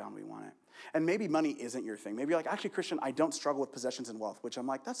 deep down, we want it. And maybe money isn't your thing. Maybe you're like, actually, Christian, I don't struggle with possessions and wealth, which I'm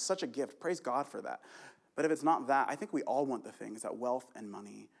like, that's such a gift. Praise God for that. But if it's not that, I think we all want the things that wealth and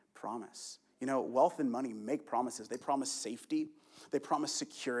money promise. Wealth and money make promises. They promise safety. They promise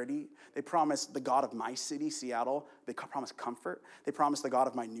security. They promise the God of my city, Seattle. They promise comfort. They promise the God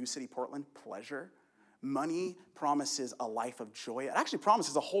of my new city, Portland, pleasure. Money promises a life of joy. It actually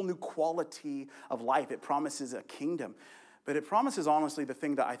promises a whole new quality of life. It promises a kingdom. But it promises, honestly, the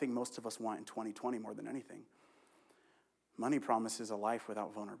thing that I think most of us want in 2020 more than anything. Money promises a life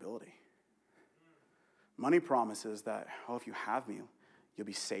without vulnerability. Money promises that, if you have me, you'll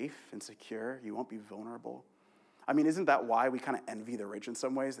be safe and secure. You won't be vulnerable. I mean, isn't that why we kind of envy the rich in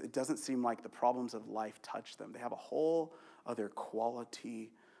some ways? It doesn't seem like the problems of life touch them. They have a whole other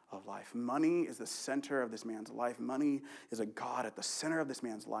quality of life. Money is the center of this man's life. Money is a God at the center of this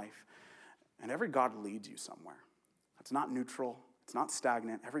man's life. And every God leads you somewhere. It's not neutral. It's not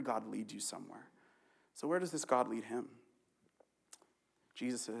stagnant. Every God leads you somewhere. So where does this God lead him?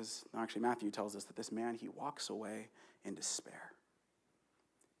 Matthew tells us that this man, he walks away in despair.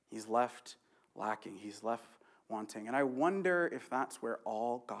 He's left lacking. He's left wanting. And I wonder if that's where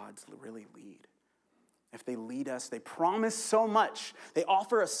all gods really lead. If they lead us, they promise so much. They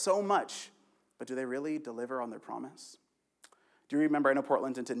offer us so much. But do they really deliver on their promise? Do you remember, I know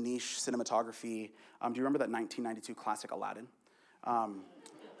Portland's into niche cinematography. Do you remember that 1992 classic Aladdin?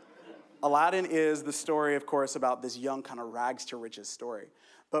 Aladdin is the story, of course, about this young kind of rags to riches story.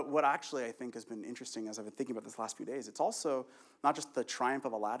 But what actually I think has been interesting as I've been thinking about this last few days, it's also not just the triumph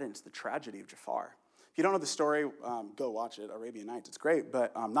of Aladdin, it's the tragedy of Jafar. If you don't know the story, go watch it, Arabian Nights. It's great,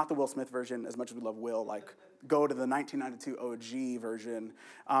 but not the Will Smith version. As much as we love Will, go to the 1992 OG version.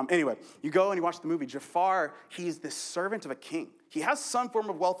 Anyway, you go and you watch the movie. Jafar, he's this servant of a king. He has some form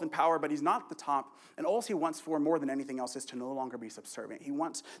of wealth and power, but he's not at the top. And all he wants for more than anything else is to no longer be subservient. He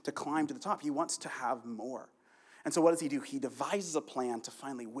wants to climb to the top. He wants to have more. And so what does he do? He devises a plan to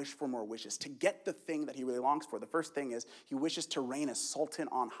finally wish for more wishes, to get the thing that he really longs for. The first thing is he wishes to reign as sultan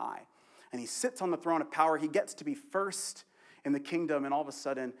on high. And he sits on the throne of power. He gets to be first in the kingdom, and all of a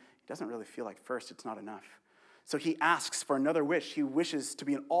sudden, he doesn't really feel like first. It's not enough. So he asks for another wish. He wishes to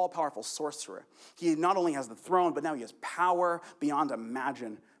be an all-powerful sorcerer. He not only has the throne, but now he has power beyond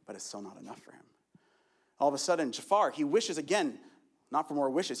imagine, but it's still not enough for him. All of a sudden, Jafar, he wishes again, not for more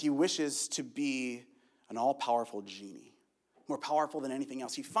wishes. He wishes to be an all-powerful genie, more powerful than anything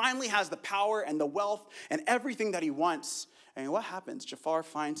else. He finally has the power and the wealth and everything that he wants. And what happens? Jafar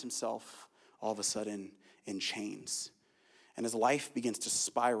finds himself all of a sudden in chains. And his life begins to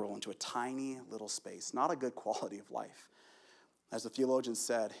spiral into a tiny little space. Not a good quality of life. As the theologian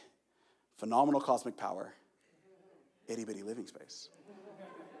said, phenomenal cosmic power, itty-bitty living space.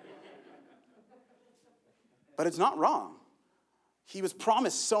 But it's not wrong. He was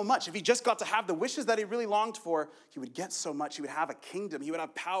promised so much. If he just got to have the wishes that he really longed for, he would get so much. He would have a kingdom. He would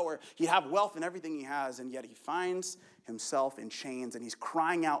have power. He'd have wealth and everything he has. And yet he finds himself in chains, and he's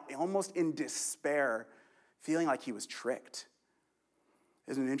crying out almost in despair, feeling like he was tricked.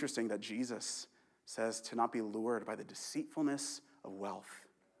 Isn't it interesting that Jesus says to not be lured by the deceitfulness of wealth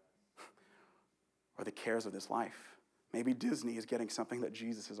or the cares of this life? Maybe Disney is getting something that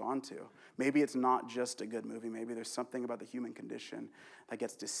Jesus is onto. Maybe it's not just a good movie. Maybe there's something about the human condition that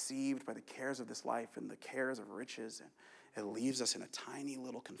gets deceived by the cares of this life and the cares of riches, and it leaves us in a tiny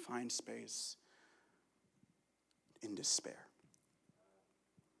little confined space in despair.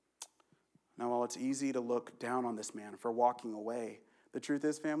 Now, while it's easy to look down on this man for walking away, the truth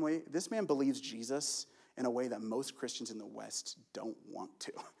is, family, this man believes Jesus in a way that most Christians in the West don't want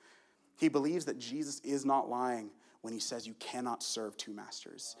to. He believes that Jesus is not lying when he says you cannot serve two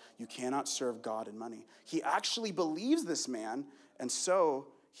masters. You cannot serve God and money. He actually believes this man, and so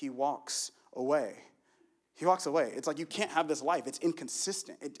he walks away. He walks away. It's like you can't have this life. It's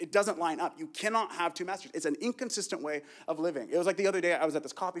inconsistent. It doesn't line up. You cannot have two masters. It's an inconsistent way of living. It was like the other day I was at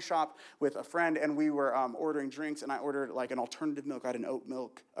this coffee shop with a friend, and we were ordering drinks, and I ordered like an alternative milk. I had an oat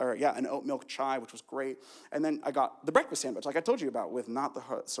milk chai, which was great. And then I got the breakfast sandwich, like I told you about, with not the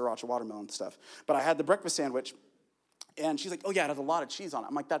sriracha watermelon stuff. But I had the breakfast sandwich. And she's like, oh, yeah, it has a lot of cheese on it.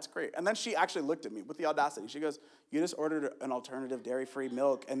 I'm like, that's great. And then she actually looked at me with the audacity. She goes, you just ordered an alternative dairy-free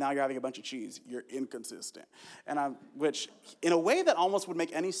milk, and now you're having a bunch of cheese. You're inconsistent. Which, in a way that almost would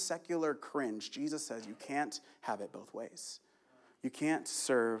make any secular cringe, Jesus says you can't have it both ways. You can't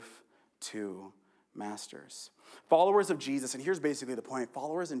serve two masters. Followers of Jesus, and here's basically the point,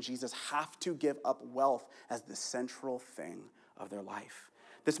 followers in Jesus have to give up wealth as the central thing of their life.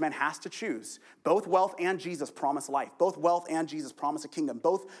 This man has to choose. Both wealth and Jesus promise life. Both wealth and Jesus promise a kingdom.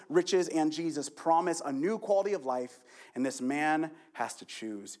 Both riches and Jesus promise a new quality of life. And this man has to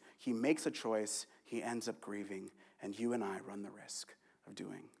choose. He makes a choice. He ends up grieving. And you and I run the risk of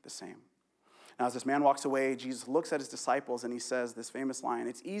doing the same. Now, as this man walks away, Jesus looks at his disciples and he says this famous line,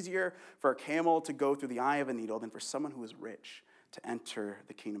 it's easier for a camel to go through the eye of a needle than for someone who is rich to enter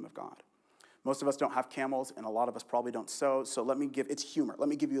the kingdom of God. Most of us don't have camels, and a lot of us probably don't sew, so it's humor. Let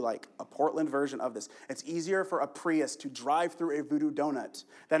me give you like a Portland version of this. It's easier for a Prius to drive through a Voodoo Donut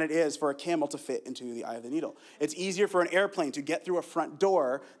than it is for a camel to fit into the eye of the needle. It's easier for an airplane to get through a front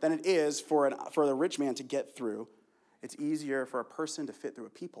door than it is for the rich man to get through. It's easier for a person to fit through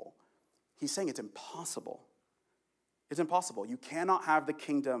a peephole. He's saying it's impossible. It's impossible. You cannot have the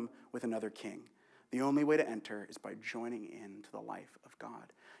kingdom with another king. The only way to enter is by joining into the life of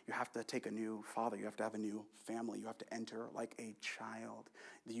God. You have to take a new father. You have to have a new family. You have to enter like a child.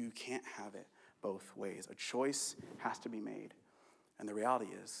 You can't have it both ways. A choice has to be made. And the reality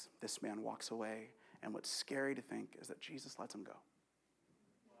is, this man walks away, and what's scary to think is that Jesus lets him go.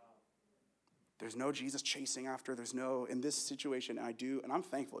 There's no Jesus chasing after. There's no, in this situation, and I'm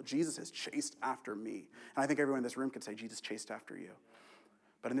thankful, Jesus has chased after me. And I think everyone in this room could say, Jesus chased after you.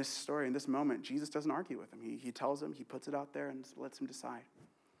 But in this story, in this moment, Jesus doesn't argue with him. He tells him, he puts it out there and lets him decide.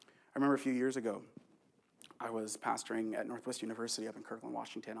 I remember a few years ago, I was pastoring at Northwest University up in Kirkland,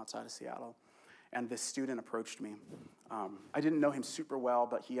 Washington, outside of Seattle. And this student approached me. I didn't know him super well,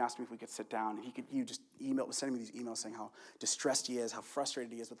 but he asked me if we could sit down. And he just was sending me these emails saying how distressed he is, how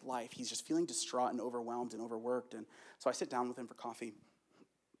frustrated he is with life. He's just feeling distraught and overwhelmed and overworked. And so I sit down with him for coffee.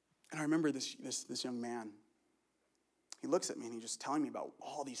 And I remember this young man. He looks at me and he's just telling me about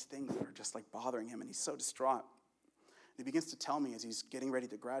all these things that are just like bothering him. And he's so distraught. He begins to tell me as he's getting ready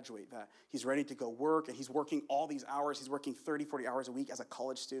to graduate that he's ready to go work, and he's working all these hours. He's working 30, 40 hours a week as a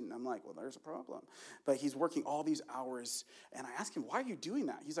college student. I'm like, well, there's a problem. But he's working all these hours, and I ask him, why are you doing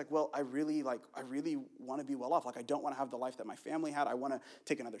that? He's like, well, I really want to be well off. Like, I don't want to have the life that my family had. I want to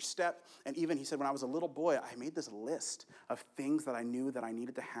take another step. And even, he said, when I was a little boy, I made this list of things that I knew that I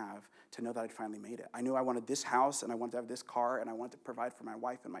needed to have to know that I'd finally made it. I knew I wanted this house, and I wanted to have this car, and I wanted to provide for my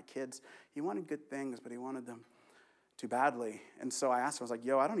wife and my kids. He wanted good things, but he wanted them too badly. And so I asked him, I was like,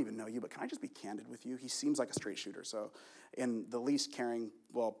 yo, I don't even know you, but can I just be candid with you? He seems like a straight shooter. So in the least caring,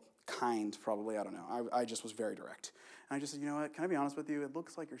 kind probably, I don't know. I just was very direct. And I just said, you know what, can I be honest with you? It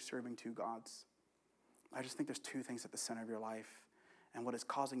looks like you're serving two gods. I just think there's two things at the center of your life. And what it's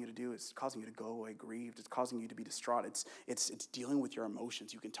causing you to do is causing you to go away grieved. It's causing you to be distraught. It's dealing with your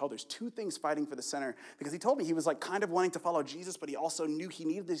emotions. You can tell there's two things fighting for the center, because he told me he was like kind of wanting to follow Jesus, but he also knew he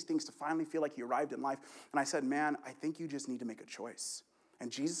needed these things to finally feel like he arrived in life. And I said, man, I think you just need to make a choice. And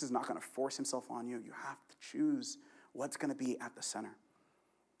Jesus is not going to force himself on you. You have to choose what's going to be at the center.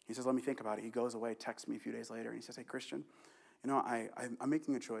 He says, let me think about it. He goes away, texts me a few days later, and he says, hey, Christian, I'm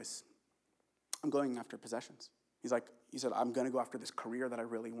making a choice. I'm going after possessions. He said, I'm going to go after this career that I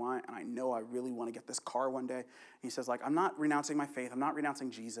really want, and I know I really want to get this car one day. He says, I'm not renouncing my faith. I'm not renouncing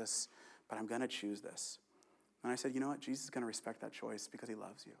Jesus, but I'm going to choose this. And I said, you know what? Jesus is going to respect that choice because he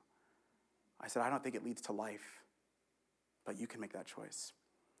loves you. I said, I don't think it leads to life, but you can make that choice.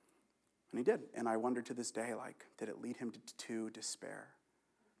 And he did. And I wonder to this day, did it lead him to despair?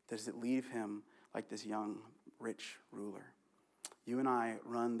 Does it leave him like this young, rich ruler? You and I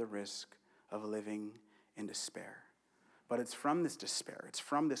run the risk of living in despair. But it's from this despair, it's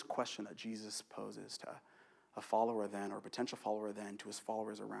from this question that Jesus poses to a follower then, or a potential follower then, to his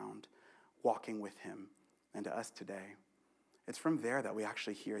followers around, walking with him, and to us today. It's from there that we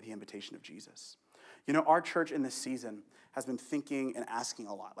actually hear the invitation of Jesus. You know, our church in this season has been thinking and asking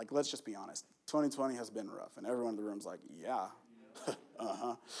a lot. Let's just be honest. 2020 has been rough, and everyone in the room's like, yeah,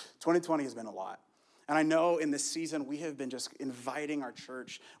 2020 has been a lot. And I know in this season, we have been just inviting our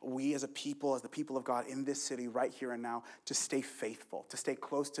church, we as a people, as the people of God in this city right here and now, to stay faithful, to stay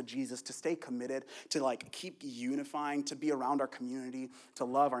close to Jesus, to stay committed, to keep unifying, to be around our community, to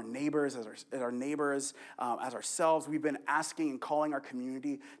love our neighbors as our neighbors, as ourselves. We've been asking and calling our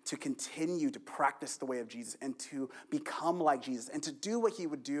community to continue to practice the way of Jesus and to become like Jesus and to do what he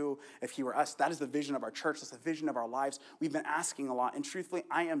would do if he were us. That is the vision of our church. That's the vision of our lives. We've been asking a lot. And truthfully,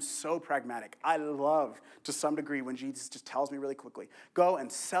 I am so pragmatic. I love to some degree when Jesus just tells me really quickly, go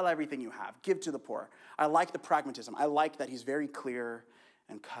and sell everything you have, give to the poor. I like the pragmatism. I like that he's very clear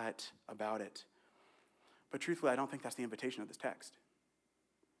and cut about it. But truthfully, I don't think that's the invitation of this text.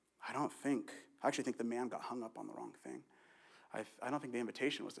 I actually think the man got hung up on the wrong thing. I don't think the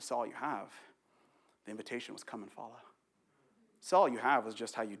invitation was to sell all you have. The invitation was come and follow. Sell all you have was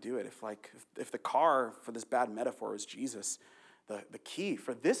just how you do it. If the car, for this bad metaphor, is Jesus, the key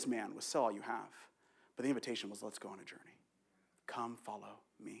for this man was sell all you have. But the invitation was, let's go on a journey. Come follow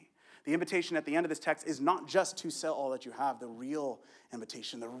me. The invitation at the end of this text is not just to sell all that you have. The real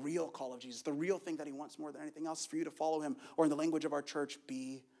invitation, the real call of Jesus, the real thing that he wants more than anything else is for you to follow him, or in the language of our church,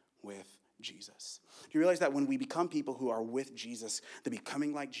 be with Jesus. Do you realize that when we become people who are with Jesus, the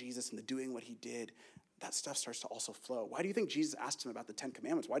becoming like Jesus and the doing what he did, that stuff starts to also flow? Why do you think Jesus asked him about the 10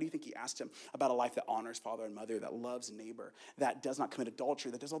 Commandments? Why do you think he asked him about a life that honors father and mother, that loves neighbor, that does not commit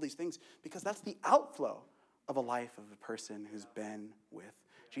adultery, that does all these things? Because that's the outflow of a life of a person who's been with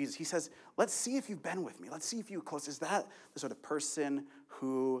Jesus. He says, let's see if you've been with me. Let's see if you're close. Is that the sort of person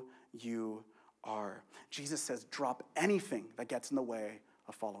who you are? Jesus says, drop anything that gets in the way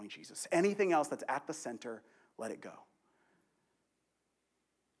of following Jesus. Anything else that's at the center, let it go.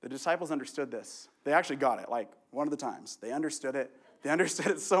 The disciples understood this. They actually got it, one of the times. They understood it. They understood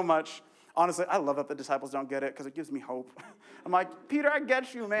it so much. Honestly, I love that the disciples don't get it because it gives me hope. I'm like, Peter, I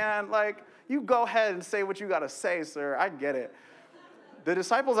get you, man. You go ahead and say what you got to say, sir. I get it. The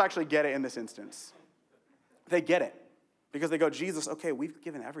disciples actually get it in this instance. They get it because they go, Jesus, okay, we've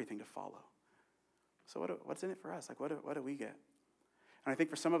given everything to follow. So what's in it for us? Like, what do we get? And I think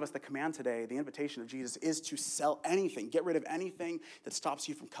for some of us, the command today, the invitation of Jesus is to sell anything, get rid of anything that stops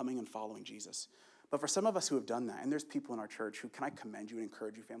you from coming and following Jesus. But for some of us who have done that, and there's people in our church who, can I commend you and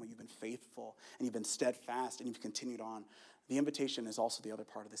encourage you, family? You've been faithful, and you've been steadfast, and you've continued on. The invitation is also the other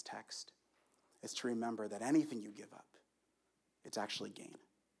part of this text. It's to remember that anything you give up, it's actually gain.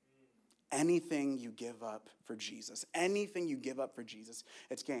 Anything you give up for Jesus, anything you give up for Jesus,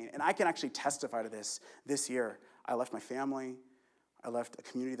 it's gain. And I can actually testify to this year. I left my family. I left a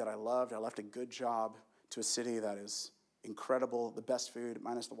community that I loved. I left a good job to a city that is incredible, the best food,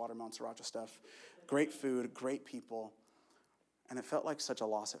 minus the watermelon sriracha stuff. Great food, great people. And it felt like such a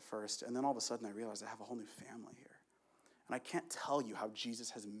loss at first. And then all of a sudden I realized I have a whole new family here. And I can't tell you how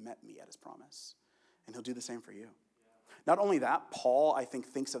Jesus has met me at his promise. And he'll do the same for you. Not only that, Paul, I think,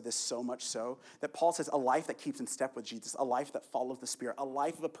 thinks of this so much so that Paul says a life that keeps in step with Jesus, a life that follows the Spirit, a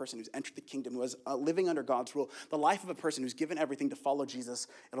life of a person who's entered the kingdom, who is living under God's rule, the life of a person who's given everything to follow Jesus,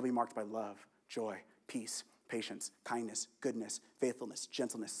 it'll be marked by love, joy, peace, patience, kindness, goodness, faithfulness,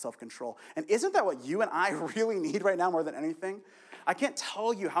 gentleness, self-control. And isn't that what you and I really need right now more than anything? I can't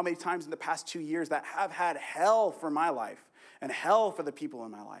tell you how many times in the past 2 years that have had hell for my life and hell for the people in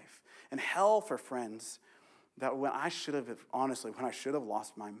my life and hell for friends. That when I should have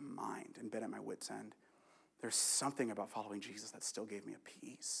lost my mind and been at my wit's end, there's something about following Jesus that still gave me a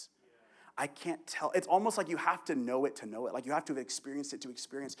peace. I can't tell. It's almost like you have to know it to know it. Like you have to have experienced it to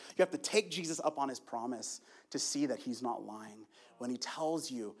experience. You have to take Jesus up on his promise to see that he's not lying. When he tells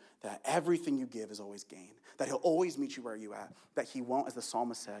you that everything you give is always gain, that he'll always meet you where you're at, that he won't, as the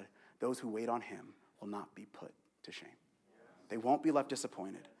psalmist said, those who wait on him will not be put to shame. They won't be left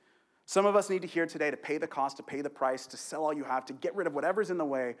disappointed. Some of us need to hear today to pay the cost, to pay the price, to sell all you have, to get rid of whatever's in the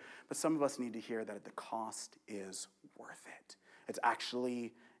way. But some of us need to hear that the cost is worth it. It's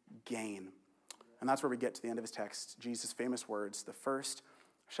actually gain. And that's where we get to the end of his text. Jesus' famous words, the first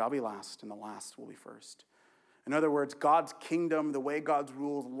shall be last, and the last will be first. In other words, God's kingdom, the way God's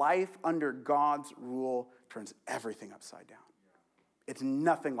rules, life under God's rule turns everything upside down. It's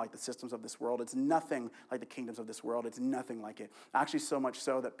nothing like the systems of this world. It's nothing like the kingdoms of this world. It's nothing like it. Actually, so much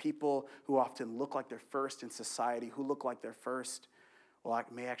so that people who often look like they're first in society, who look like they're first,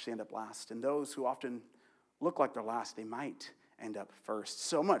 may actually end up last. And those who often look like they're last, they might end up first.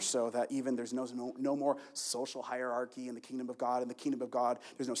 So much so that even there's no more social hierarchy in the kingdom of God. In the kingdom of God,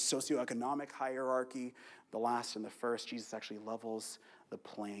 there's no socioeconomic hierarchy. The last and the first, Jesus actually levels the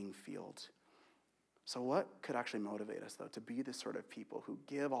playing field. So what could actually motivate us, though, to be this sort of people who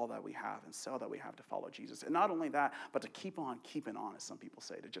give all that we have and sell that we have to follow Jesus? And not only that, but to keep on keeping on, as some people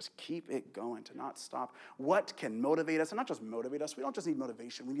say, to just keep it going, to not stop. What can motivate us? And not just motivate us. We don't just need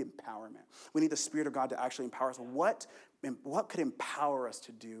motivation. We need empowerment. We need the Spirit of God to actually empower us. What could empower us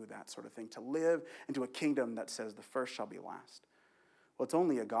to do that sort of thing, to live into a kingdom that says the first shall be last? Well, it's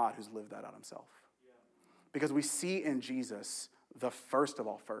only a God who's lived that out himself. Because we see in Jesus the first of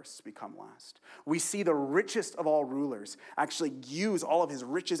all firsts become last. We see the richest of all rulers actually use all of his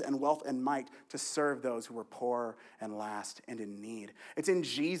riches and wealth and might to serve those who were poor and last and in need. It's in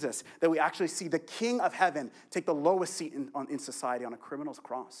Jesus that we actually see the King of heaven take the lowest seat in society on a criminal's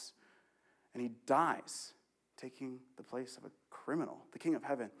cross. And he dies, taking the place of a criminal, the King of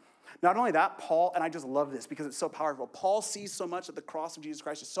heaven. Not only that, Paul, and I just love this because it's so powerful, Paul sees so much that the cross of Jesus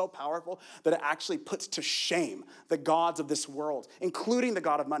Christ is so powerful that it actually puts to shame the gods of this world, including the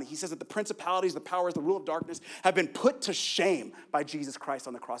God of money. He says that the principalities, the powers, the rule of darkness have been put to shame by Jesus Christ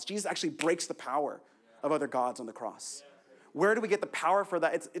on the cross. Jesus actually breaks the power of other gods on the cross. Where do we get the power for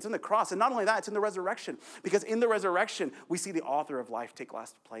that? It's in the cross. And not only that, it's in the resurrection. Because in the resurrection, we see the author of life take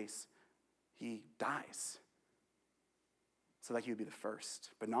last place. He dies so that he would be the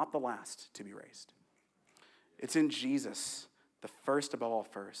first, but not the last to be raised. It's in Jesus, the first above all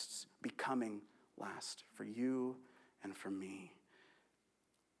firsts, becoming last for you and for me.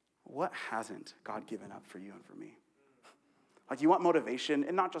 What hasn't God given up for you and for me? Like, you want motivation,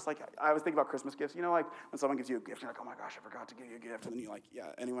 and not just like, I was thinking about Christmas gifts. You know, like when someone gives you a gift, you're like, oh my gosh, I forgot to give you a gift. And then you're like,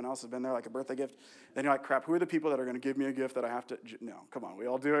 yeah, anyone else has been there, like a birthday gift? Then you're like, crap, who are the people that are going to give me a gift that I have to, no, come on, we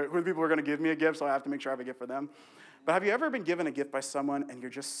all do it. Who are the people who are going to give me a gift, so I have to make sure I have a gift for them? But have you ever been given a gift by someone and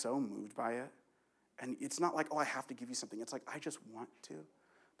you're just so moved by it? And it's not like, oh, I have to give you something. It's like, I just want to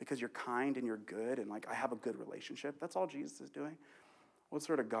because you're kind and you're good and like I have a good relationship. That's all Jesus is doing. What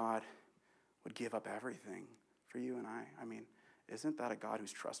sort of God would give up everything for you and I? I mean, isn't that a God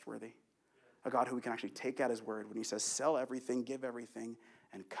who's trustworthy? A God who we can actually take at his word when he says, sell everything, give everything,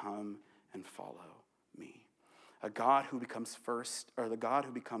 and come and follow me. A God who becomes first, or the God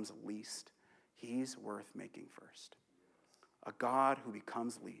who becomes least, he's worth making first. A God who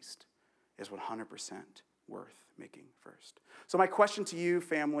becomes least is 100% worth making first. So my question to you,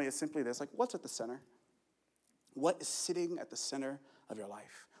 family, is simply this. Like, what's at the center? What is sitting at the center of your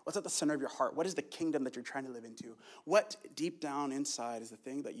life? What's at the center of your heart? What is the kingdom that you're trying to live into? What deep down inside is the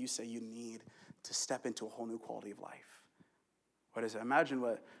thing that you say you need to step into a whole new quality of life? What is it? Imagine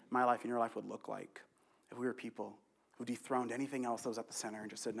what my life and your life would look like if we were people who dethroned anything else that was at the center and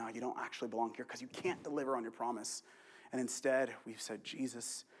just said, no, you don't actually belong here because you can't deliver on your promise. And instead, we've said,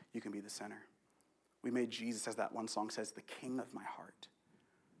 Jesus, you can be the center. We made Jesus, as that one song says, the king of my heart.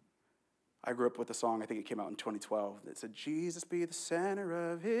 I grew up with a song, I think it came out in 2012, that said, Jesus be the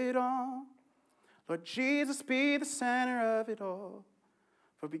center of it all. Lord Jesus be the center of it all.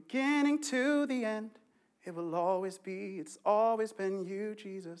 From beginning to the end, it will always be, it's always been you,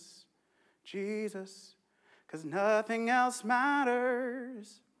 Jesus, Jesus. Because nothing else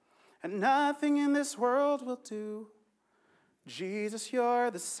matters, and nothing in this world will do. Jesus, you're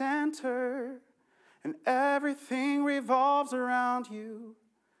the center, and everything revolves around you.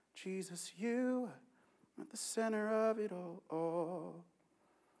 Jesus, you are at the center of it all.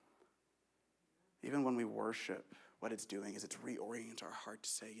 Even when we worship, what it's doing is it's reorienting our heart to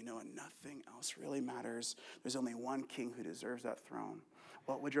say, you know what, nothing else really matters. There's only one king who deserves that throne.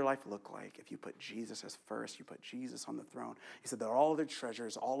 What would your life look like if you put Jesus as first? You put Jesus on the throne. He said that all of their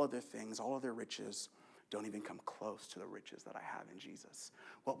treasures, all of their things, all of their riches don't even come close to the riches that I have in Jesus.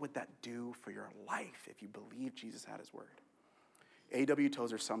 What would that do for your life if you believe Jesus had his word? A.W.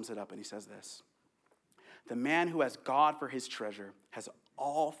 Tozer sums it up and he says this: the man who has God for his treasure has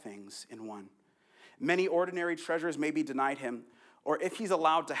all things in one. Many ordinary treasures may be denied him, or if he's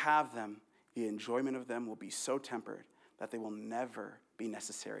allowed to have them, the enjoyment of them will be so tempered that they will never be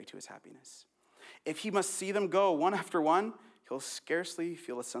necessary to his happiness. If he must see them go one after one, he'll scarcely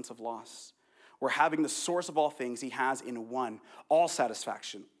feel a sense of loss. Where having the source of all things he has in one, all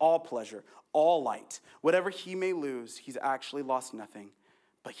satisfaction, all pleasure, all light. Whatever he may lose, he's actually lost nothing,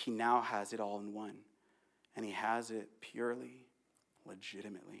 but he now has it all in one. And he has it purely,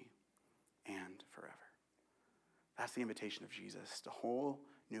 legitimately, and forever. That's the invitation of Jesus, the whole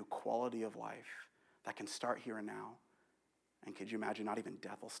new quality of life that can start here and now. And could you imagine, not even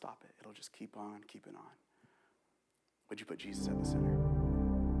death will stop it. It'll just keep on keeping on. Would you put Jesus at the center?